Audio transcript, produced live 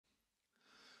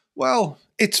Well,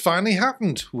 it's finally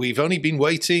happened. We've only been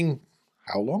waiting,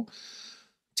 how long?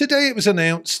 Today it was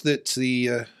announced that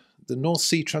the North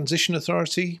Sea Transition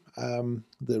Authority,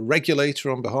 the regulator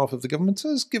on behalf of the government,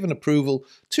 has given approval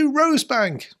to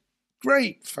Rosebank.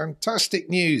 Great,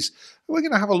 fantastic news. We're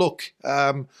going to have a look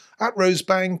at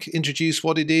Rosebank, introduce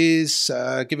what it is,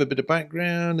 give a bit of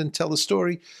background and tell the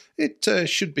story. It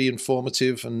should be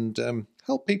informative and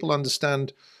help people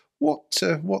understand what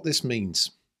this means.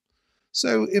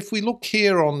 So if we look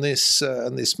here on this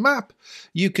map,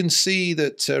 you can see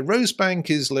that Rosebank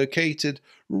is located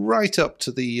right up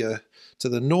to the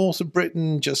north of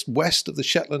Britain, just west of the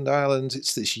Shetland Islands.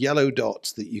 It's this yellow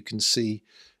dot that you can see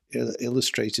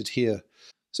illustrated here.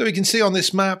 So we can see on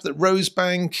this map that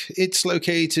Rosebank, it's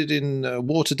located in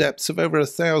water depths of over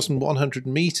 1,100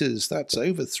 meters. That's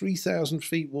over 3,000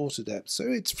 feet water depth. So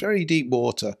it's very deep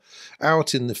water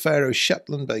out in the Faroe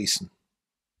Shetland Basin.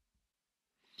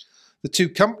 The two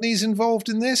companies involved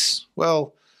in this,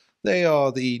 well, they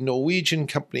are the Norwegian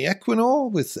company Equinor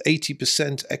with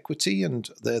 80% equity, and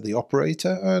they're the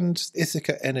operator, and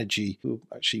Ithaca Energy, who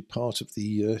are actually part of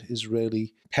the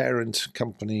Israeli parent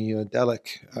company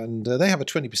Delek, and they have a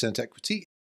 20% equity.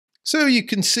 So you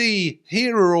can see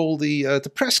here are all the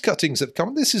press cuttings that have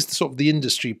come. This is sort of the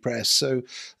industry press, so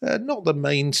not the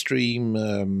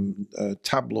mainstream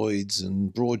tabloids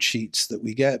and broadsheets that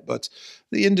we get, but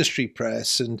the industry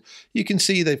press. And you can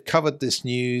see they've covered this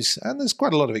news, and there's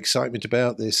quite a lot of excitement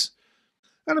about this.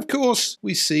 And of course,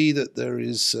 we see that there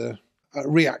is a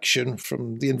reaction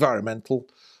from the environmental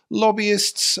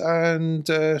lobbyists, and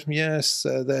yes,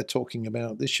 they're talking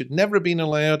about this should never have been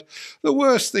allowed. The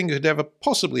worst thing that could ever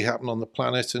possibly happen on the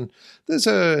planet. And there's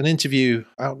an interview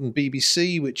out on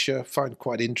BBC which I find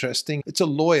quite interesting. It's a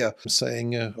lawyer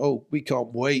saying, oh, we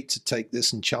can't wait to take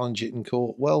this and challenge it in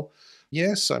court. Well,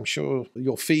 yes, I'm sure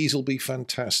your fees will be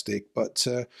fantastic, but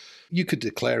you could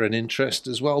declare an interest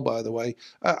as well, by the way.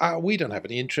 We don't have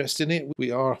any interest in it.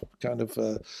 We are kind of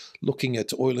looking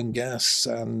at oil and gas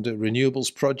and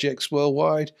renewables projects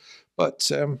worldwide.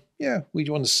 But yeah, we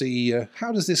want to see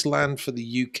how does this land for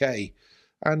the UK?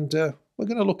 And we're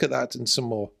going to look at that and some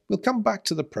more. We'll come back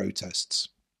to the protests.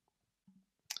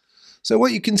 So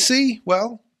what you can see,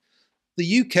 well,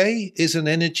 the UK is an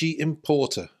energy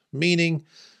importer, meaning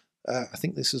I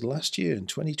think this is last year in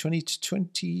 2020 to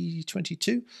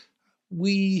 2022,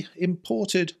 we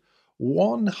imported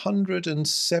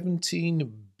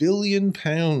 £117 billion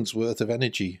worth of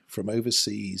energy from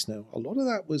overseas. Now, a lot of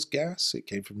that was gas. It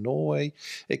came from Norway.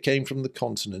 It came from the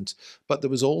continent. But there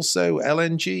was also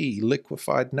LNG,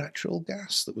 liquefied natural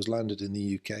gas, that was landed in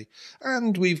the UK.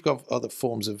 And we've got other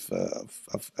forms of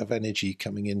energy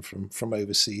coming in from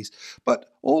overseas.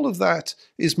 But all of that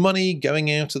is money going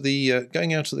out of the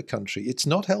country. It's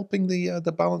not helping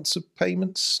the balance of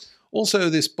payments. Also,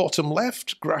 this bottom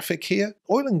left graphic here,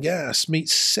 oil and gas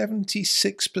meets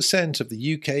 76% of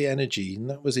the UK energy, and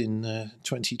that was in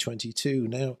 2022.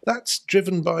 Now, that's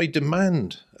driven by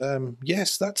demand.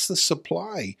 Yes, that's the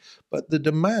supply, but the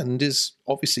demand is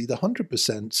obviously the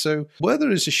 100%. So where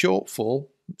there is a shortfall,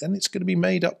 then it's going to be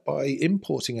made up by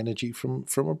importing energy from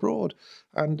abroad.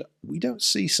 And we don't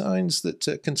see signs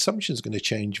that consumption is going to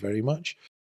change very much.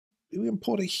 We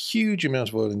import a huge amount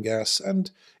of oil and gas,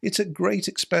 and it's at great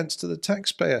expense to the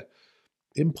taxpayer.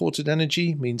 Imported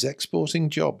energy means exporting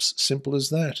jobs, simple as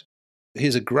that.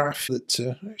 Here's a graph that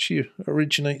actually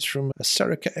originates from a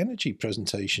Ithaca Energy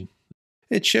presentation.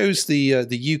 It shows the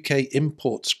UK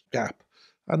imports gap,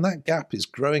 and that gap is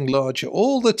growing larger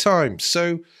all the time.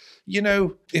 So, you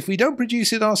know, if we don't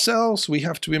produce it ourselves, we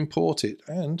have to import it.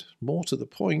 And more to the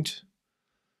point,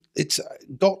 it's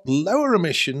got lower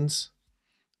emissions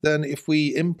than if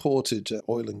we imported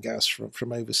oil and gas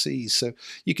from overseas. So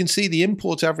you can see the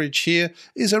import average here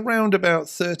is around about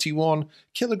 31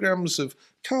 kilograms of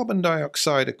carbon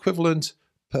dioxide equivalent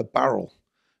per barrel.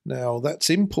 Now that's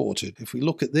imported. If we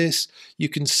look at this, you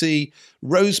can see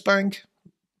Rosebank,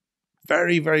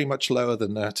 very, very much lower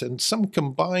than that. And some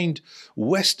combined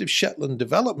west of Shetland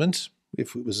development,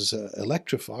 if it was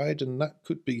electrified, and that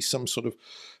could be some sort of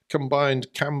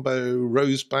combined Cambo,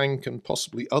 Rosebank, and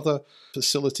possibly other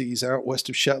facilities out west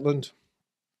of Shetland,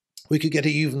 we could get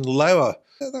it even lower.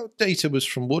 That data was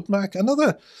from Woodmac,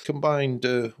 another combined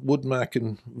Woodmac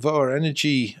and Vår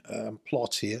Energy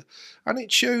plot here, and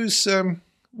it shows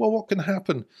well, what can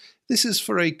happen. This is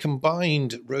for a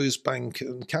combined Rosebank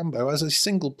and Cambo as a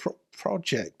single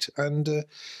project, and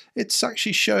it's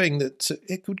actually showing that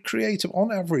it could create,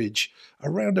 on average,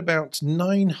 around about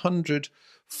 900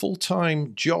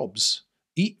 full-time jobs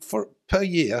per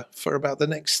year for about the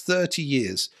next 30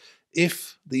 years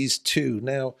if these two.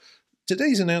 Now,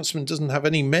 Today's announcement doesn't have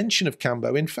any mention of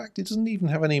Cambo. In fact, it doesn't even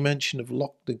have any mention of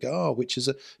Loch Nagar, which is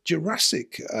a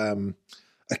Jurassic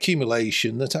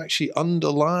accumulation that actually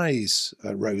underlies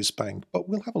Rosebank. But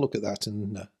we'll have a look at that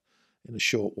in a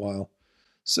short while.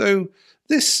 So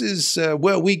this is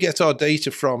where we get our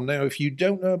data from. Now, if you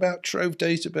don't know about TROVE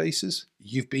databases,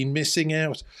 you've been missing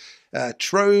out.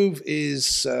 TROVE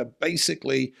is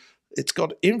basically, it's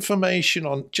got information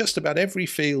on just about every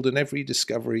field and every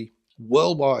discovery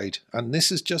worldwide, and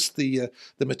this is just the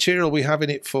material we have in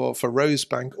it for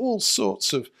Rosebank. All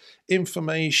sorts of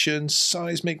information,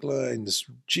 seismic lines,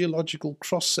 geological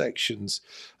cross sections,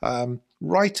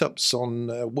 write-ups on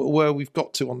where we've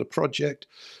got to on the project,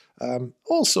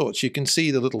 all sorts. You can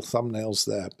see the little thumbnails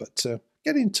there, but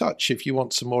get in touch if you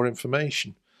want some more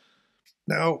information.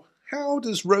 Now, how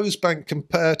does Rosebank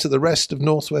compare to the rest of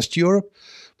Northwest Europe?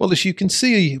 Well, as you can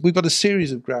see, we've got a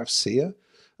series of graphs here.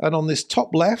 And on this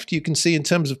top left, you can see in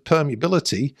terms of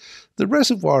permeability, the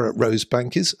reservoir at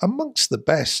Rosebank is amongst the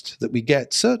best that we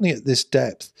get, certainly at this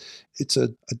depth. It's a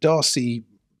Darcy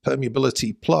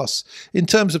permeability plus. In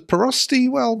terms of porosity,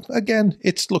 well, again,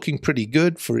 it's looking pretty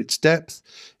good for its depth.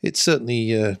 It's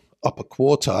certainly upper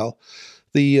quartile.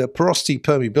 The porosity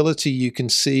permeability, you can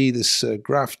see this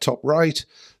graph top right,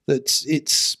 that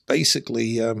it's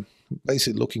basically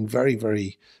looking very,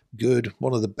 very good,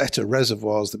 one of the better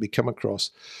reservoirs that we come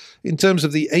across. In terms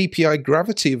of the API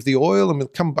gravity of the oil, and we'll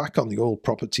come back on the oil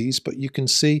properties, but you can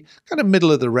see kind of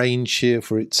middle of the range here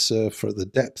for its for the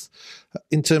depth.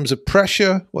 In terms of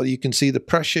pressure, well, you can see the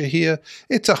pressure here.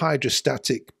 It's a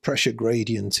hydrostatic pressure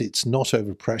gradient. It's not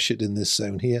overpressured in this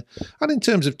zone here. And in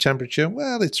terms of temperature,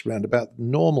 well, it's around about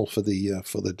normal for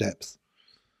the depth.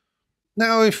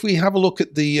 Now, if we have a look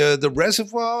at the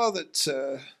reservoir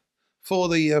that for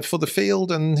the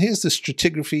field, and here's the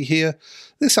stratigraphy here.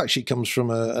 This actually comes from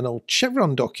an old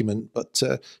Chevron document, but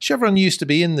Chevron used to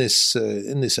be in this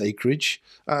acreage.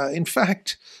 In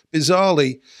fact,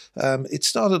 bizarrely, it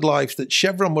started life that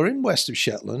Chevron were in west of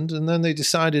Shetland, and then they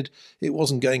decided it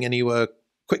wasn't going anywhere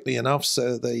quickly enough,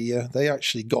 so they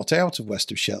actually got out of west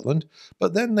of Shetland.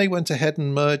 But then they went ahead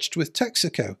and merged with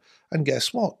Texaco, and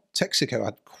guess what? Texaco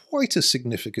had quite a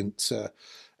significant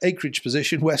acreage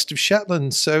position west of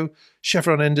Shetland, so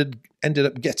Chevron ended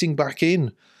up getting back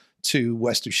in to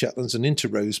west of Shetlands and into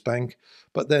Rosebank,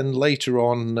 but then later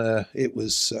on it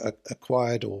was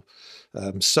acquired or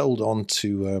sold on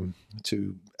to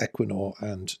Equinor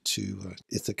and to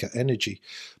Ithaca Energy.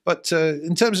 But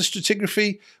in terms of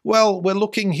stratigraphy, well, we're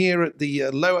looking here at the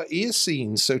lower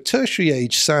Eocene, so tertiary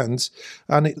age sands,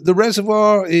 and the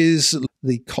reservoir is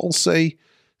the Colsay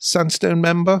sandstone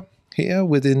member here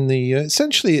within the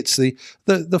essentially it's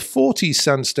the 40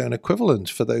 sandstone equivalent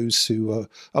for those who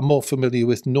are more familiar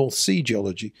with North Sea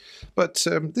geology. But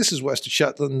this is west of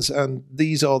Shetlands, and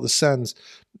these are the sands.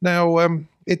 Now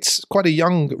it's quite a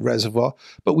young reservoir,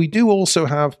 but we do also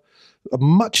have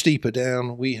much deeper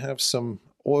down, we have some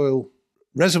oil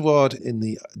reservoired in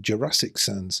the Jurassic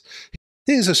sands.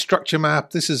 Here's a structure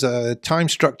map. This is a time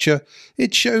structure.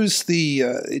 It shows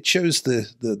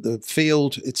the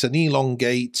field. It's an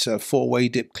elongate four-way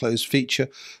dip closed feature.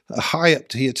 High up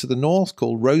to here to the north,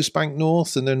 called Rosebank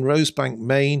North, and then Rosebank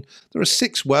Main. There are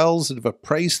 6 wells that have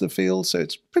appraised the field, so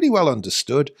it's pretty well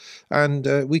understood.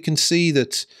 And we can see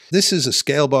that this is a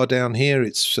scale bar down here.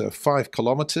 It's 5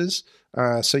 kilometers.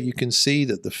 So you can see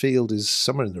that the field is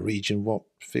somewhere in the region,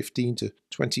 15 to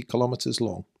 20 kilometers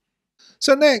long.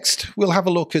 So next, we'll have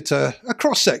a look at a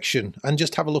cross-section and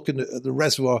just have a look at the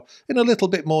reservoir in a little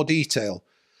bit more detail.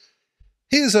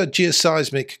 Here's a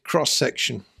geoseismic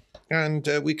cross-section, and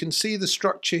we can see the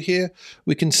structure here.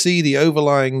 We can see the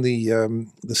overlying, the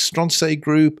Stronsay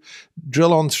group,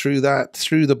 drill on through that,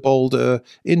 through the boulder,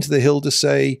 into the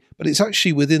Hildesay, but it's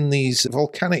actually within these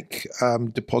volcanic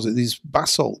deposits, these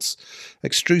basalts,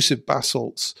 extrusive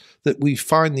basalts, that we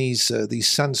find these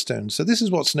sandstones. So this is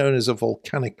what's known as a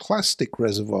volcaniclastic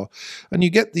reservoir. And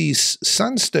you get these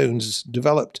sandstones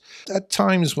developed at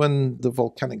times when the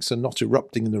volcanics are not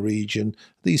erupting in the region.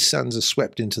 These sands are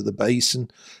swept into the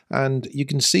basin, and you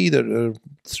can see there are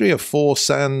 3 or 4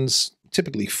 sands,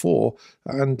 typically 4,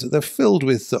 and they're filled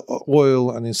with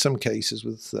oil and in some cases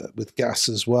with gas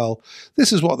as well.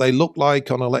 This is what they look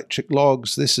like on electric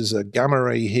logs. This is a gamma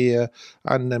ray here,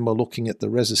 and then we're looking at the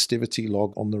resistivity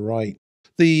log on the right.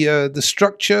 The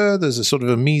structure, there's a sort of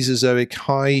a Mesozoic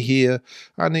high here,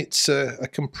 and it's a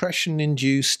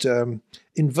compression-induced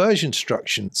inversion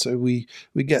structure. So we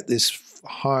get this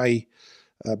high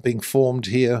being formed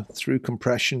here through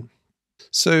compression.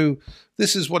 So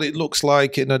this is what it looks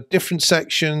like in a different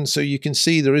section. So you can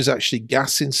see there is actually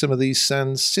gas in some of these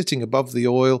sands sitting above the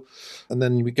oil. And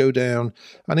then we go down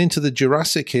and into the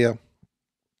Jurassic here.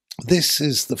 This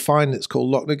is the find that's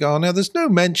called Lochnagar. Now, there's no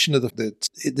mention of that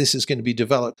this is going to be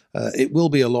developed. It will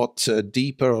be a lot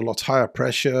deeper, a lot higher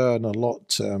pressure, and a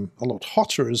lot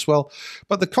hotter as well.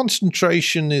 But the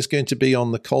concentration is going to be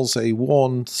on the Colzay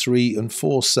 1, 3, and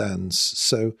 4 sands.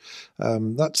 So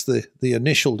that's the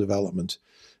initial development.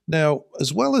 Now,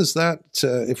 as well as that,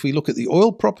 if we look at the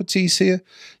oil properties here,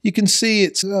 you can see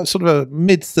it's sort of a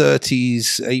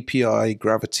mid-30s API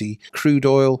gravity crude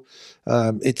oil.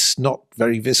 It's not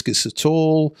very viscous at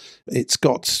all. It's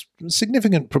got a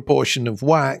significant proportion of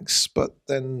wax, but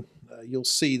then you'll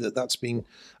see that that's been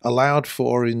allowed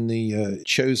for in the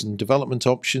chosen development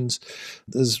options.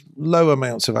 There's low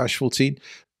amounts of asphaltene.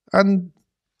 And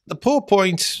the pour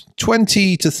point,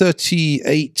 20 to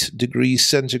 38 degrees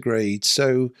centigrade.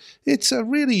 So it's a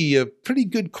really pretty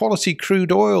good quality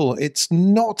crude oil. It's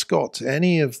not got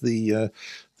any of the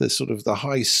sort of the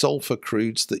high sulfur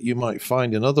crudes that you might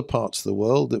find in other parts of the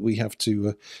world that we have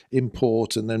to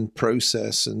import and then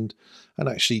process and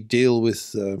actually deal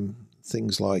with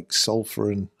things like sulfur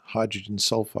and hydrogen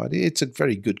sulfide. It's a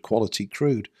very good quality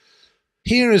crude.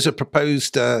 Here is a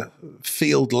proposed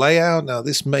field layout. Now,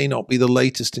 this may not be the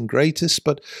latest and greatest,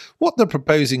 but what they're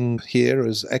proposing here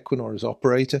as Equinor as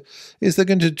operator is they're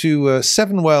going to do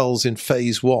 7 wells in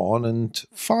phase 1 and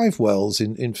 5 wells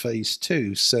in phase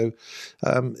 2. So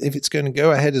if it's going to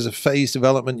go ahead as a phase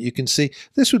development, you can see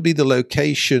this would be the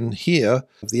location here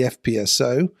of the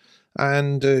FPSO.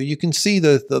 And you can see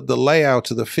the layout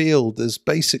of the field. There's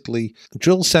basically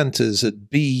drill centers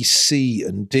at B, C,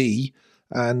 and D.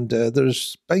 And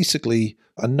there's basically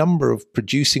a number of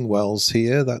producing wells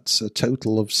here. That's a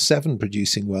total of 7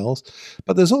 producing wells.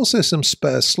 But there's also some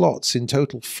spare slots, in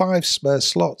total 5 spare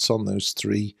slots on those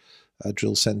 3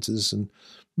 drill centers, and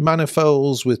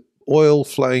manifolds with oil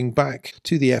flowing back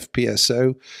to the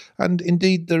FPSO. And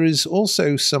indeed, there is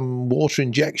also some water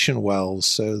injection wells.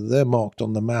 So they're marked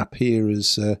on the map here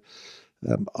as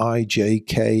I, J,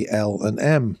 K, L, and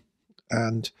M.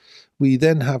 And we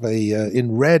then have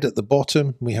in red at the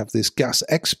bottom, we have this gas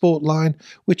export line,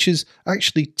 which is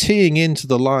actually teeing into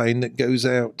the line that goes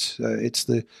out. It's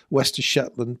the West of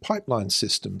Shetland pipeline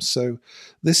system. So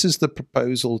this is the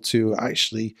proposal to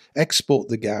actually export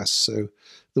the gas. So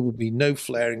there will be no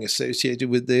flaring associated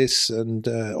with this, and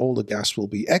all the gas will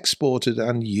be exported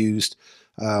and used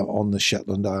on the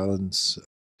Shetland Islands.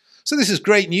 So this is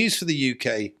great news for the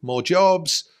UK. More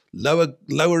jobs,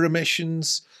 lower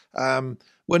emissions.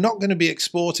 We're not going to be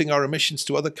exporting our emissions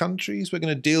to other countries. We're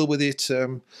going to deal with it,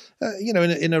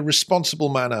 in a responsible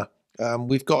manner.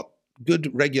 We've got good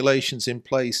regulations in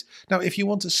place. Now, if you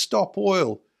want to stop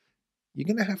oil, you're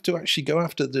going to have to actually go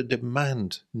after the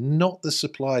demand, not the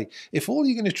supply. If all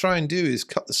you're going to try and do is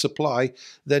cut the supply,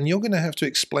 then you're going to have to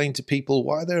explain to people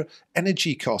why their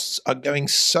energy costs are going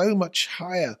so much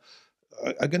higher,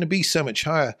 are going to be so much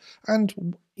higher.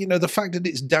 And, the fact that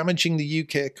it's damaging the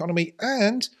UK economy,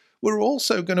 and we're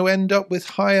also going to end up with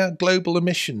higher global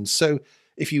emissions. So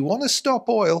if you want to stop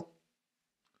oil,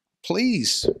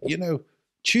 please,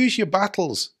 choose your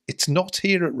battles. It's not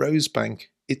here at Rosebank,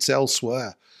 it's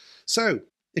elsewhere. So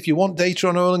if you want data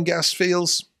on oil and gas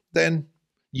fields, then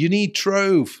you need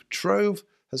TROVE. TROVE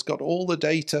has got all the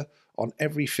data on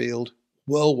every field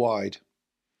worldwide.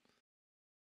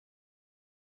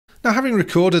 Now, having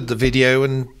recorded the video,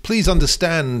 and please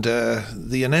understand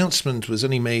the announcement was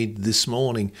only made this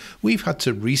morning, we've had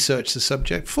to research the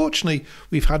subject. Fortunately,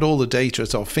 we've had all the data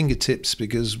at our fingertips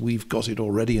because we've got it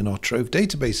already in our TROVE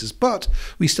databases, but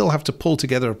we still have to pull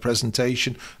together a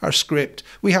presentation, our script,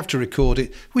 we have to record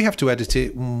it, we have to edit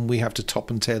it, and we have to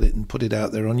top and tail it and put it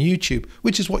out there on YouTube,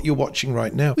 which is what you're watching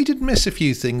right now. We did miss a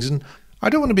few things, and I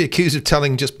don't want to be accused of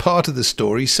telling just part of the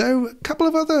story, so a couple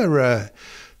of other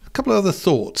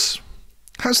thoughts.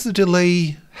 Has the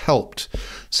delay helped?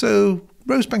 So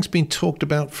Rosebank's been talked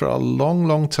about for a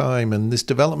long time, and this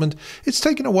development, it's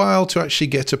taken a while to actually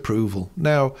get approval.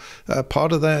 Now,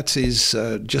 part of that is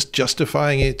just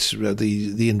justifying it.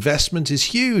 The investment is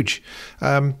huge.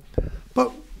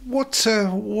 But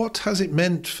what has it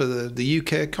meant for the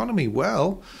UK economy?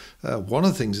 Well, one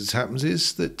of the things that's happened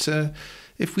is that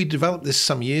if we developed this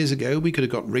some years ago, we could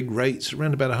have got rig rates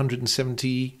around about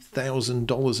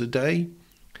 $170,000 a day.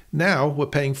 Now we're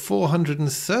paying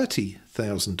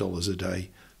 $430,000 a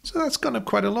day. So that's gone up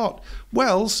quite a lot.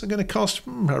 Wells are going to cost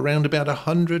around about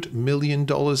 $100 million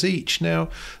each. Now,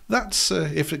 that's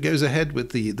if it goes ahead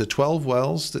with the 12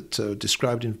 wells that are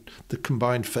described in the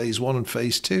combined phase 1 and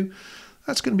phase 2.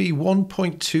 That's going to be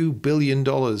 $1.2 billion.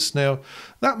 Now,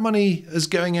 that money is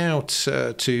going out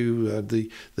to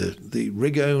the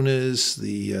rig owners,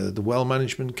 the well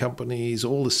management companies,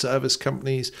 all the service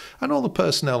companies, and all the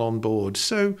personnel on board.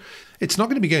 So it's not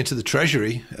going to be going to the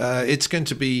Treasury. It's going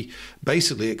to be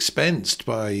basically expensed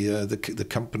by the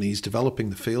companies developing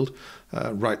the field,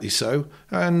 rightly so.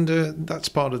 And that's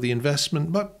part of the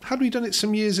investment. But had we done it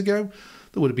some years ago,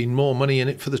 there would have been more money in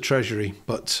it for the Treasury.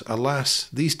 But alas,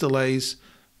 these delays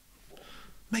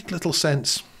make little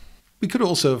sense. We could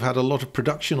also have had a lot of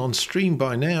production on stream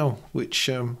by now, which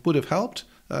would have helped.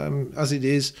 As it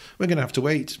is, we're going to have to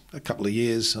wait a couple of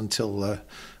years until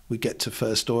we get to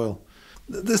first oil.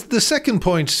 The second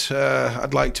point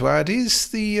I'd like to add is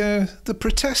the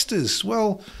protesters.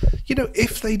 Well, you know,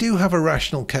 if they do have a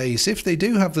rational case, if they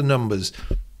do have the numbers,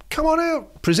 come on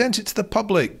out, present it to the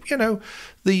public. You know,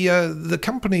 the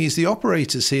companies, the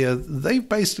operators here, they've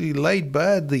basically laid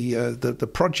bare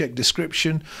the project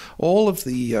description, all of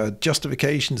the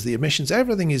justifications, the emissions,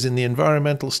 everything is in the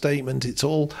environmental statement. It's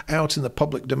all out in the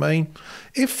public domain.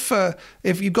 If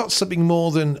you've got something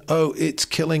more than, oh, it's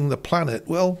killing the planet,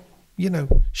 well, you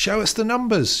know, show us the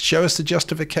numbers, show us the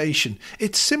justification.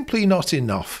 It's simply not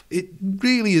enough. It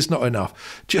really is not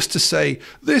enough just to say,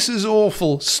 this is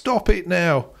awful, stop it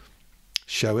now.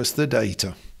 Show us the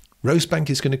data. Rosebank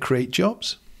is going to create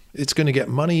jobs. It's going to get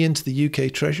money into the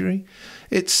UK Treasury.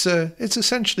 It's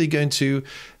essentially going to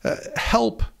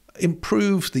help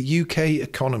improve the UK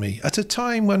economy at a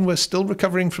time when we're still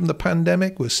recovering from the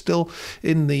pandemic. We're still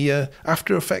in the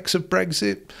after effects of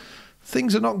Brexit.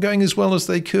 Things are not going as well as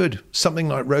they could. Something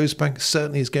like Rosebank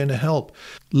certainly is going to help.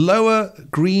 Lower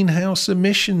greenhouse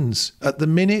emissions. At the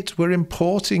minute, we're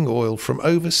importing oil from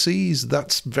overseas.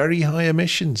 That's very high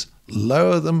emissions.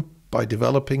 Lower them by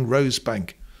developing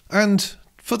Rosebank. And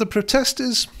for the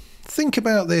protesters, think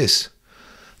about this.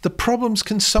 The problem's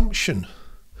consumption.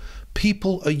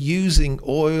 People are using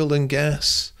oil and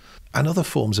gas and other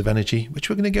forms of energy, which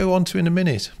we're going to go on to in a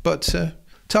minute. But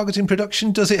targeting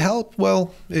production, does it help?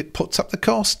 Well, it puts up the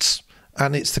costs,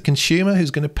 and it's the consumer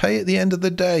who's going to pay at the end of the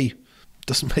day.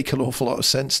 Doesn't make an awful lot of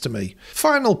sense to me.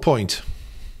 Final point.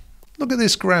 Look at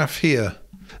this graph here.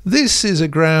 This is a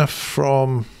graph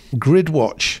from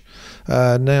GridWatch.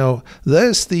 Now,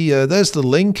 there's the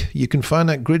link. You can find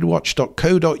that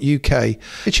gridwatch.co.uk.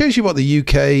 It shows you what the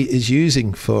UK is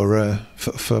using for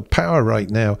power right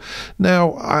now.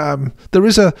 Now,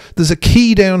 there's a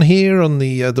key down here on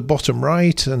the bottom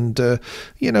right, and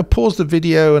you know, pause the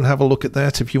video and have a look at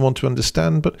that if you want to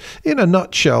understand. But in a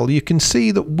nutshell, you can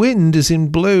see that wind is in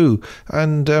blue,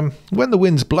 and when the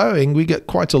wind's blowing, we get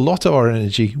quite a lot of our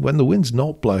energy. When the wind's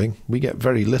not blowing, we get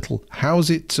very little. How's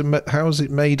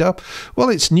it made up? Well,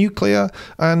 it's nuclear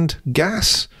and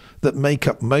gas that make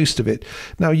up most of it.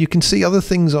 Now, you can see other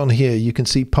things on here. You can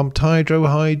see pumped hydro,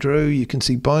 you can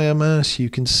see biomass, you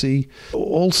can see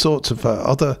all sorts of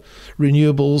other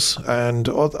renewables and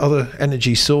other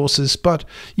energy sources. But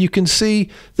you can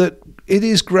see that it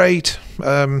is great.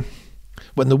 When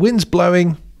the wind's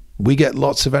blowing, we get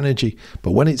lots of energy.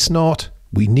 But when it's not,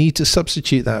 we need to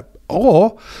substitute that.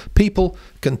 Or people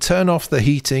can turn off the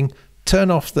heating,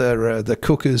 turn off their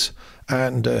cookers,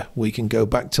 and we can go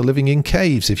back to living in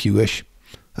caves if you wish.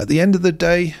 At the end of the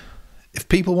day, if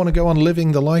people want to go on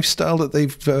living the lifestyle that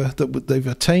they've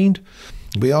attained,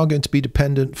 we are going to be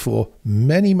dependent for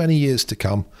many, many years to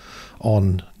come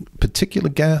on particular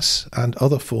gas and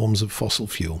other forms of fossil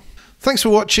fuel. Thanks for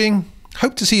watching.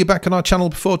 Hope to see you back on our channel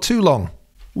before too long.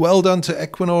 Well done to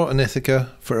Equinor and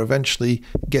Ithaca for eventually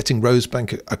getting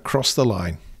Rosebank across the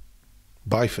line.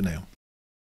 Bye for now.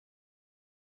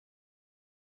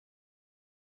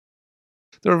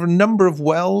 There are a number of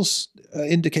wells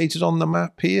indicated on the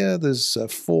map here. There's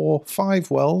 5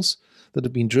 wells that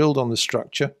have been drilled on the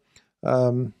structure.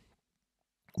 1,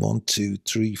 2,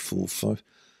 3, 4, 5.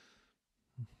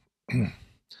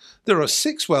 There are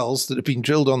 6 wells that have been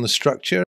drilled on the structure.